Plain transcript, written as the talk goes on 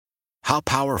How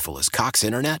powerful is Cox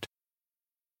Internet?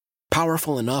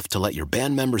 Powerful enough to let your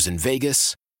band members in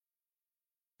Vegas,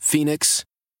 Phoenix,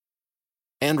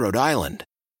 and Rhode Island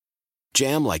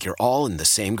jam like you're all in the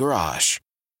same garage.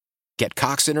 Get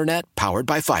Cox Internet powered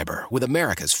by fiber with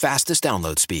America's fastest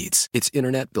download speeds. It's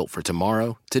internet built for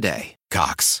tomorrow, today.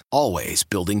 Cox, always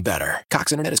building better.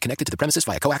 Cox Internet is connected to the premises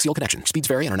via coaxial connection. Speeds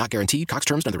vary and are not guaranteed. Cox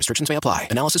terms and other restrictions may apply.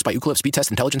 Analysis by Ookla Speed Test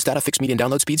Intelligence Data. Fixed median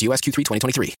download speeds. US Q3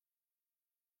 2023.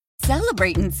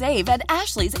 Celebrate and save at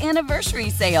Ashley's Anniversary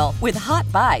Sale. With Hot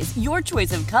Buys, your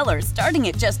choice of colors starting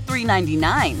at just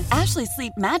 $3.99. Ashley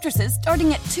Sleep mattresses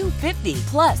starting at $2.50.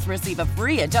 Plus, receive a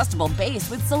free adjustable base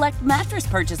with select mattress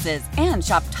purchases. And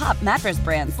shop top mattress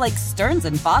brands like Stearns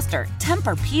 & Foster,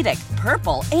 Tempur-Pedic,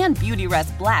 Purple, and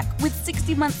Beautyrest Black with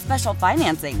 60-month special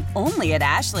financing. Only at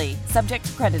Ashley. Subject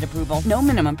to credit approval. No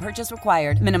minimum purchase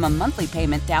required. Minimum monthly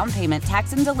payment, down payment,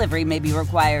 tax, and delivery may be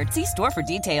required. See store for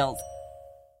details.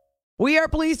 We are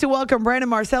pleased to welcome Brandon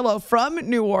Marcello from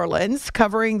New Orleans,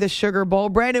 covering the Sugar Bowl.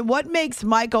 Brandon, what makes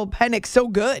Michael Penix so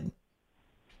good?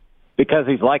 Because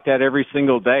he's like that every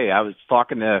single day. I was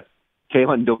talking to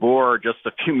Kalen DeBoer just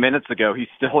a few minutes ago. He's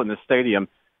still in the stadium,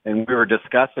 and we were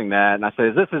discussing that. And I said,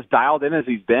 is this as dialed in as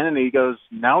he's been? And he goes,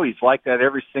 no, he's like that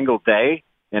every single day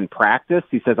in practice.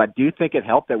 He says, I do think it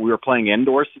helped that we were playing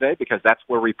indoors today because that's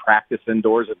where we practice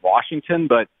indoors at Washington.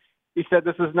 But he said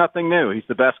this is nothing new. He's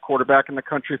the best quarterback in the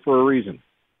country for a reason.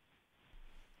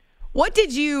 What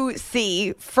did you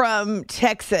see from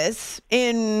Texas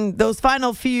in those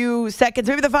final few seconds,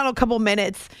 maybe the final couple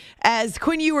minutes, as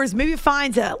Quinn Ewers maybe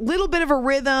finds a little bit of a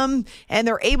rhythm and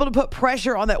they're able to put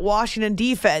pressure on that Washington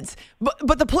defense,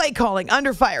 but the play calling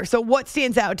under fire. So what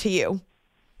stands out to you?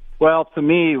 Well, to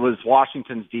me, it was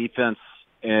Washington's defense.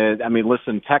 And I mean,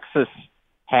 listen, Texas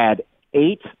had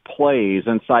 8 plays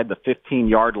inside the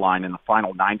 15-yard line in the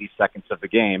final 90 seconds of the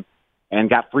game and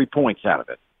got 3 points out of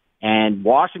it. And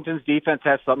Washington's defense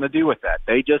has something to do with that.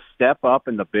 They just step up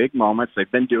in the big moments.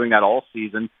 They've been doing that all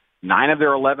season. 9 of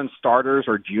their 11 starters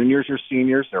are juniors or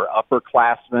seniors. They're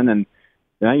upperclassmen. And,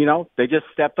 you know, they just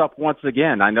stepped up once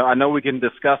again. I know we can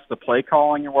discuss the play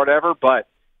calling or whatever, but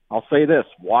I'll say this.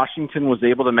 Washington was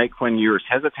able to make Quinn Ewers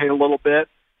hesitate a little bit,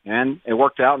 and it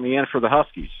worked out in the end for the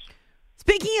Huskies.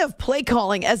 Speaking of play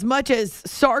calling, as much as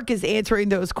Sark is answering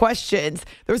those questions,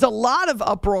 there's a lot of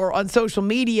uproar on social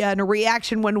media and a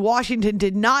reaction when Washington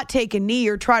did not take a knee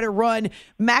or try to run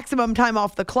maximum time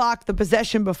off the clock the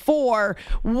possession before.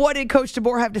 What did Coach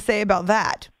DeBoer have to say about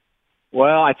that?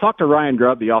 Well, I talked to Ryan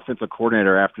Grubb, the offensive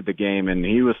coordinator, after the game, and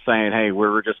he was saying, hey,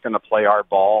 we're just going to play our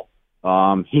ball.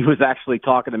 He was actually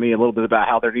talking to me a little bit about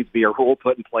how there needs to be a rule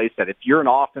put in place that if you're an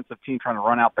offensive team trying to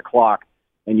run out the clock,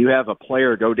 and you have a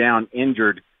player go down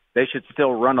injured, they should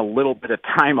still run a little bit of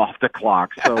time off the clock.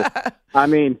 So, I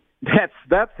mean,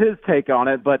 that's his take on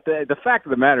it. But the fact of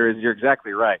the matter is you're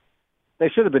exactly right. They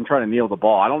should have been trying to kneel the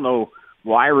ball. I don't know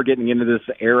why we're getting into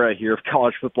this era here of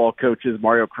college football coaches,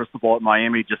 Mario Cristobal at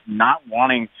Miami, just not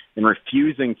wanting and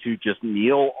refusing to just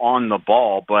kneel on the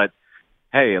ball. But,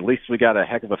 hey, at least we got a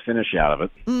heck of a finish out of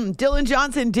it. Dillon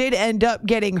Johnson did end up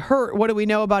getting hurt. What do we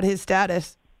know about his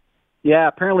status? Yeah,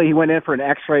 apparently he went in for an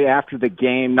X-ray after the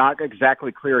game. Not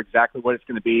exactly clear exactly what it's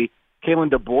going to be. Kalen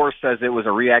DeBoer says it was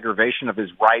a re-aggravation of his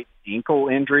right ankle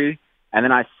injury. And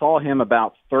then I saw him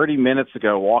about 30 minutes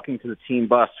ago walking to the team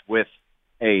bus with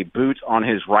a boot on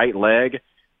his right leg.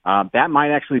 That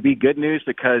might actually be good news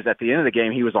because at the end of the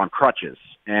game he was on crutches.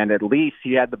 And at least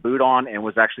he had the boot on and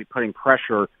was actually putting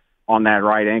pressure on that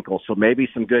right ankle. So maybe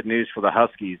some good news for the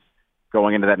Huskies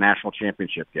going into that national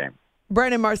championship game.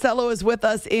 Brandon Marcello is with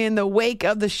us in the wake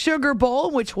of the Sugar Bowl,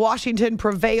 in which Washington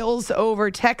prevails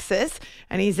over Texas,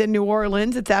 and he's in New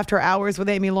Orleans. It's After Hours with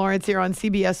Amy Lawrence here on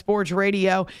CBS Sports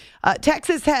Radio.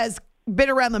 Texas has been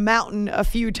around the mountain a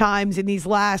few times in these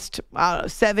last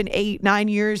 7, 8, 9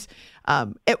 years.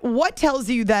 What tells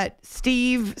you that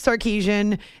Steve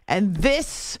Sarkisian and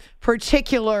this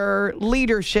particular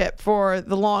leadership for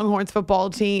the Longhorns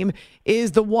football team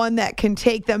is the one that can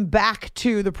take them back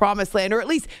to the promised land, or at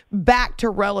least back to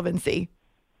relevancy?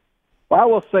 Well, I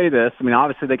will say this. I mean,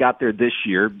 obviously they got there this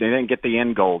year. They didn't get the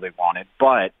end goal they wanted,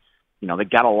 but you know, they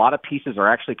got a lot of pieces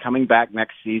are actually coming back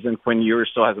next season. Quinn Ewers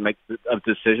still hasn't made a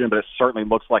decision, but it certainly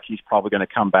looks like he's probably going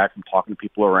to come back from talking to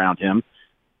people around him.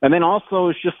 And then also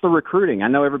it's just the recruiting. I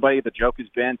know everybody, the joke has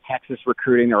been Texas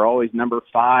recruiting. They're always number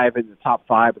 5 in the top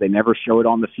 5, but they never show it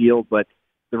on the field. But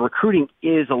the recruiting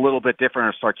is a little bit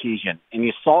different in Sarkisian. And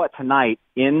you saw it tonight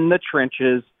in the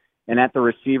trenches and at the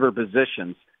receiver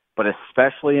positions, but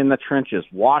especially in the trenches.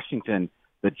 Washington,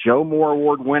 the Joe Moore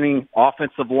Award-winning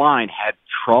offensive line, had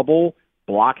trouble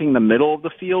blocking the middle of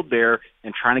the field there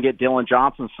and trying to get Dillon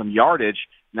Johnson some yardage.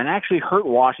 and that actually hurt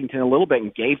Washington a little bit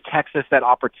and gave Texas that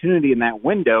opportunity in that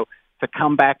window to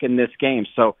come back in this game.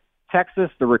 So Texas,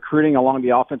 the recruiting along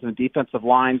the offensive and defensive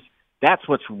lines, that's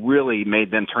what's really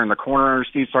made them turn the corner under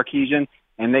Steve Sarkisian,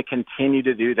 and they continue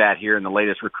to do that here in the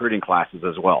latest recruiting classes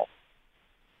as well.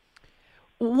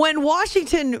 When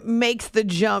Washington makes the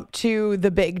jump to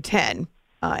the Big Ten,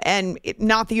 and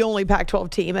not the only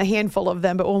Pac-12 team, a handful of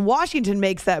them, but when Washington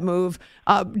makes that move,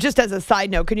 just as a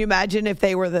side note, can you imagine if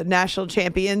they were the national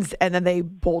champions and then they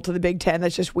bolt to the Big Ten?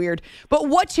 That's just weird. But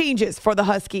what changes for the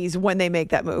Huskies when they make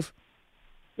that move?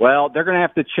 Well, they're going to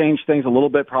have to change things a little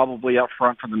bit probably up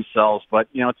front for themselves. But,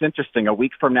 it's interesting. A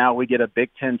week from now, we get a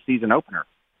Big Ten season opener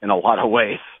in a lot of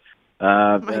ways.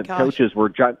 Coaches were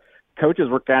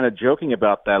kind of joking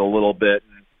about that a little bit.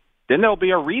 Then there'll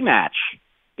be a rematch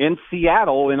in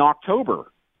Seattle in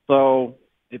October. So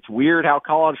it's weird how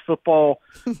college football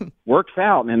works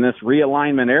out in this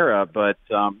realignment era. But,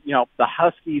 the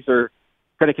Huskies are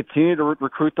going to continue to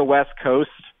recruit the West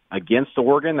Coast against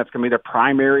Oregon. That's going to be their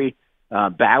primary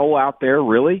battle out there,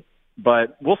 really.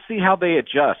 But we'll see how they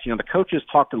adjust. The coaches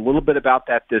talked a little bit about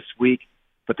that this week,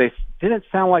 but they didn't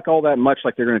sound like all that much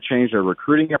like they're going to change their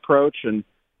recruiting approach and,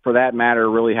 for that matter,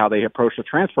 really how they approach the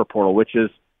transfer portal, which is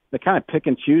they kind of pick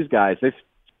and choose guys. They've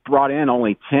brought in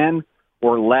only 10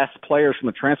 or less players from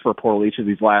the transfer portal each of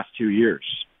these last 2 years.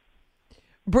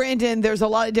 Brandon, there's a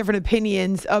lot of different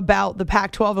opinions about the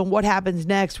Pac-12 and what happens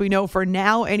next. We know for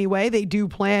now, anyway, they do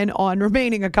plan on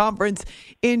remaining a conference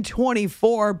in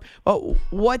 24. But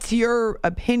what's your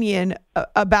opinion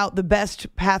about the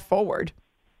best path forward?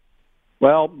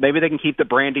 Well, maybe they can keep the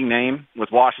branding name with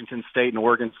Washington State and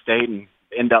Oregon State and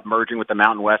end up merging with the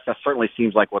Mountain West. That certainly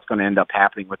seems like what's going to end up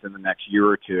happening within the next year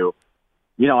or two.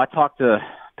 I talked to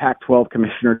Pac-12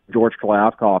 Commissioner George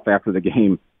Kliavkoff after the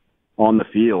game on the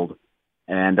field,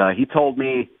 and he told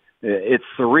me it's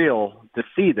surreal to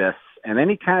see this. And then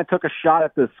he kind of took a shot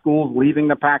at the schools leaving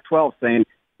the Pac-12, saying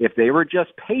if they were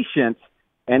just patient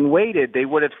and waited, they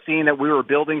would have seen that we were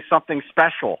building something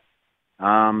special.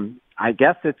 I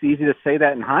guess it's easy to say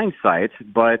that in hindsight,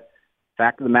 but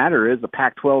fact of the matter is the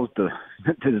Pac-12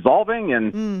 is dissolving,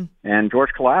 and George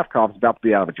Kliavkoff is about to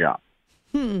be out of a job.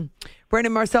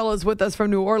 Brandon Marcello is with us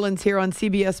from New Orleans here on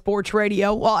CBS Sports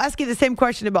Radio. Well, I'll ask you the same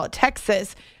question about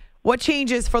Texas. What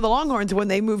changes for the Longhorns when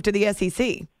they move to the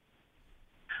SEC?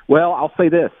 Well, I'll say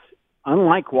this.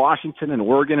 Unlike Washington and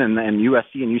Oregon and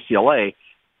USC and UCLA,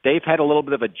 they've had a little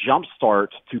bit of a jump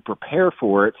start to prepare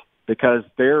for it because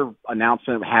their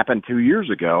announcement happened 2 years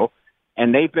ago,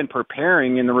 and they've been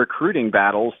preparing in the recruiting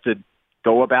battles to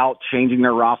go about changing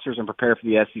their rosters and prepare for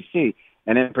the SEC.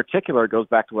 And in particular, it goes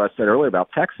back to what I said earlier about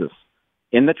Texas.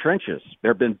 In the trenches,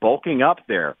 they've been bulking up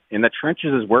there. In the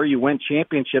trenches is where you win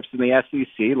championships in the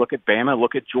SEC. Look at Bama,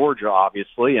 look at Georgia,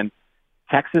 obviously, and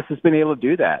Texas has been able to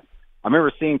do that. I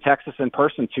remember seeing Texas in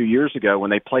person 2 years ago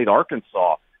when they played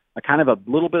Arkansas, a kind of a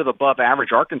little bit of above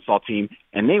average Arkansas team,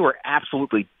 and they were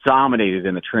absolutely dominated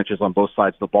in the trenches on both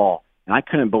sides of the ball. And I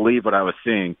couldn't believe what I was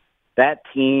seeing. That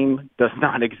team does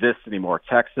not exist anymore.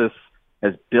 Texas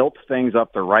has built things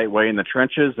up the right way in the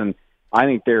trenches, and I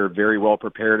think they're very well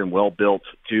prepared and well built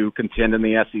to contend in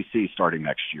the SEC starting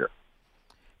next year.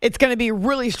 It's going to be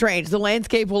really strange. The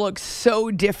landscape will look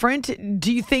so different.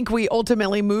 Do you think we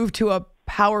ultimately move to a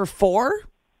Power 4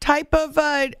 type of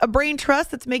a brain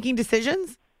trust that's making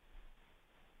decisions?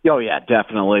 Oh, yeah,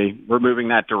 definitely. We're moving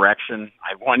that direction.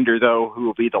 I wonder, though, who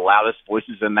will be the loudest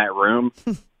voices in that room.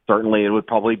 Certainly, it would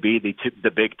probably be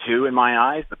the big two in my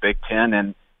eyes, the Big Ten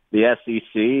and the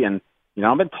SEC. And,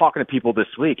 I've been talking to people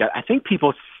this week. I think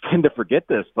people tend to forget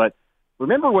this, but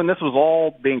remember when this was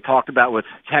all being talked about with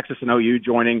Texas and OU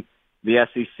joining the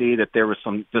SEC, that there was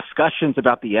some discussions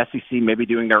about the SEC maybe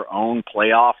doing their own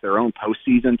playoff, their own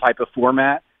postseason type of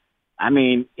format? I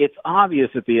mean, it's obvious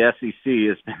that the SEC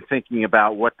has been thinking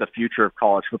about what the future of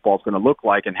college football is going to look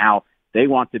like and how they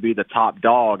want to be the top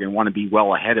dog and want to be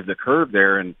well ahead of the curve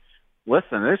there. And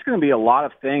listen, there's going to be a lot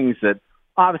of things that,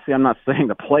 obviously, I'm not saying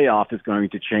the playoff is going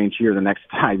to change here the next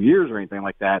 5 years or anything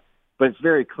like that, but it's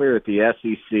very clear that the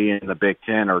SEC and the Big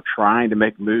Ten are trying to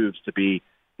make moves to be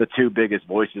the two biggest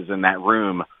voices in that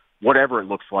room, whatever it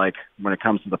looks like when it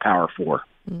comes to the Power 4.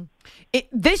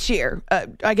 This year,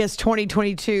 I guess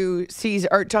 2022 season,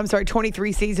 or I'm sorry,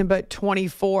 23 season, but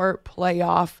 24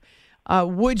 playoff.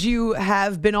 Would you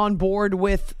have been on board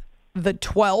with the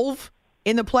 12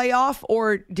 in the playoff,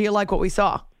 or do you like what we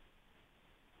saw?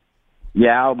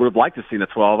 Yeah, I would have liked to see the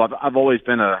 12. I've always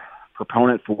been a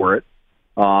proponent for it.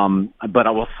 But I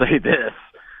will say this,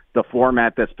 the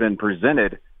format that's been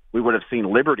presented, we would have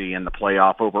seen Liberty in the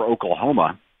playoff over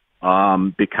Oklahoma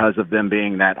because of them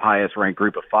being that highest ranked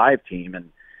group of 5 team. And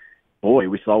boy,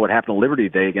 we saw what happened to Liberty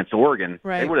today against Oregon.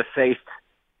 Right. They would have faced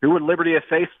 – who would Liberty have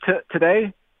faced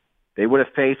today? They would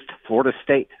have faced Florida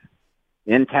State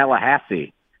in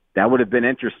Tallahassee. That would have been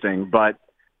interesting. But,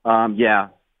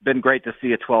 been great to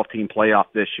see a 12-team playoff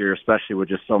this year, especially with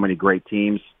just so many great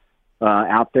teams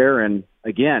out there. And,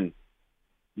 again,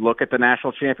 look at the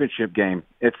national championship game.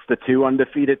 It's the two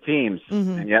undefeated teams,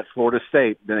 and yet Florida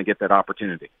State didn't get that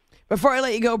opportunity. Before I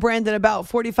let you go, Brandon, about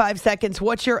 45 seconds,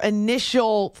 what's your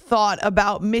initial thought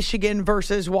about Michigan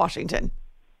versus Washington?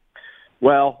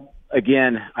 Well,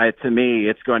 again, to me,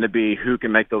 it's going to be who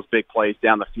can make those big plays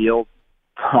down the field.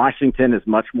 Washington is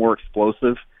much more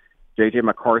explosive. J.J.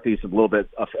 McCarthy's a little bit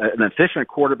of an efficient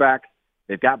quarterback.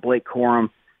 They've got Blake Corum.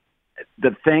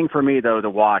 The thing for me, though, to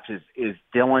watch is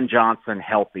Dylan Johnson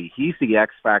healthy. He's the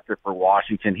X factor for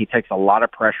Washington. He takes a lot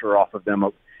of pressure off of them.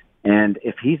 And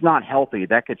if he's not healthy,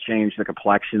 that could change the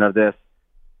complexion of this.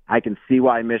 I can see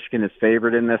why Michigan is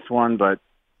favored in this one, but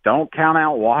don't count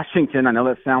out Washington. I know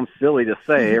that sounds silly to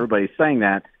say. Everybody's saying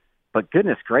that. But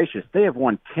goodness gracious, they have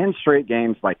won 10 straight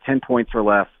games by 10 points or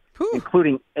less,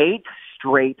 including 8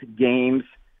 straight games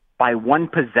by 1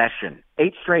 possession.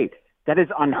 8 straight. That is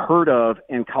unheard of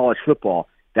in college football.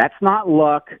 That's not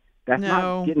luck. That's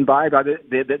not getting by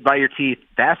your teeth.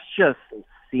 That's just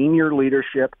senior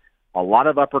leadership, a lot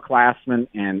of upperclassmen,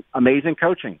 and amazing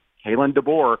coaching. Kalen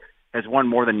DeBoer has won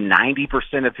more than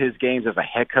 90% of his games as a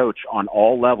head coach on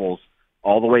all levels,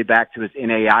 all the way back to his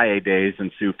NAIA days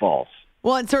in Sioux Falls.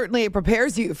 Well, and certainly it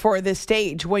prepares you for this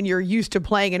stage when you're used to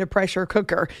playing in a pressure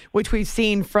cooker, which we've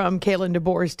seen from Kalen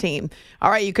DeBoer's team.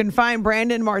 All right, you can find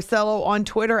Brandon Marcello on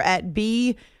Twitter at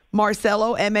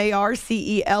 @BMarcello,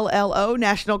 MARCELLO,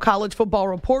 National College Football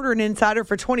reporter and insider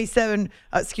for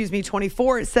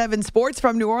 24/7 Sports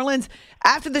from New Orleans.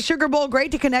 After the Sugar Bowl,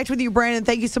 great to connect with you, Brandon.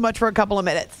 Thank you so much for a couple of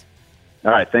minutes.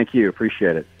 All right, thank you.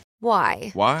 Appreciate it.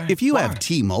 Why? If you have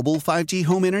T-Mobile 5G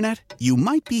home internet, you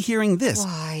might be hearing this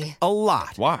Why? a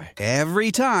lot.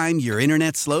 Every time your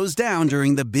internet slows down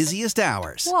during the busiest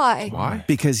hours. Why?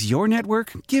 Because your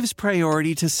network gives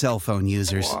priority to cell phone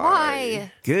users.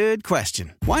 Why? Good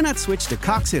question. Why not switch to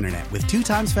Cox Internet with 2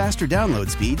 times faster download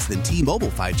speeds than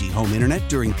T-Mobile 5G home internet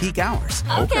during peak hours?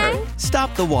 Okay.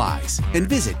 Stop the whys and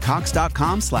visit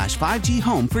cox.com/5G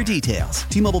home for details.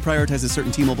 T-Mobile prioritizes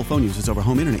certain T-Mobile phone users over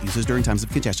home internet users during times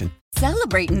of congestion.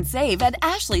 Celebrate and save at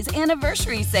Ashley's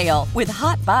Anniversary Sale. With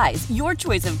Hot Buys, your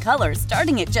choice of colors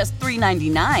starting at just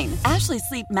 $3.99. Ashley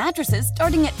Sleep mattresses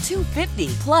starting at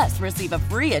 $2.50. Plus, receive a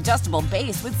free adjustable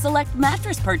base with select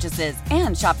mattress purchases.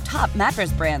 And shop top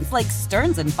mattress brands like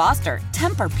Stearns & Foster,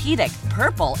 Tempur-Pedic,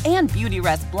 Purple, and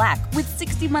Beautyrest Black with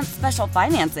 60-month special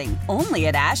financing. Only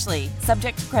at Ashley.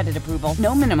 Subject to credit approval.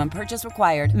 No minimum purchase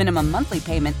required. Minimum monthly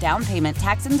payment, down payment,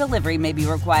 tax, and delivery may be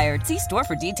required. See store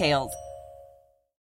for details.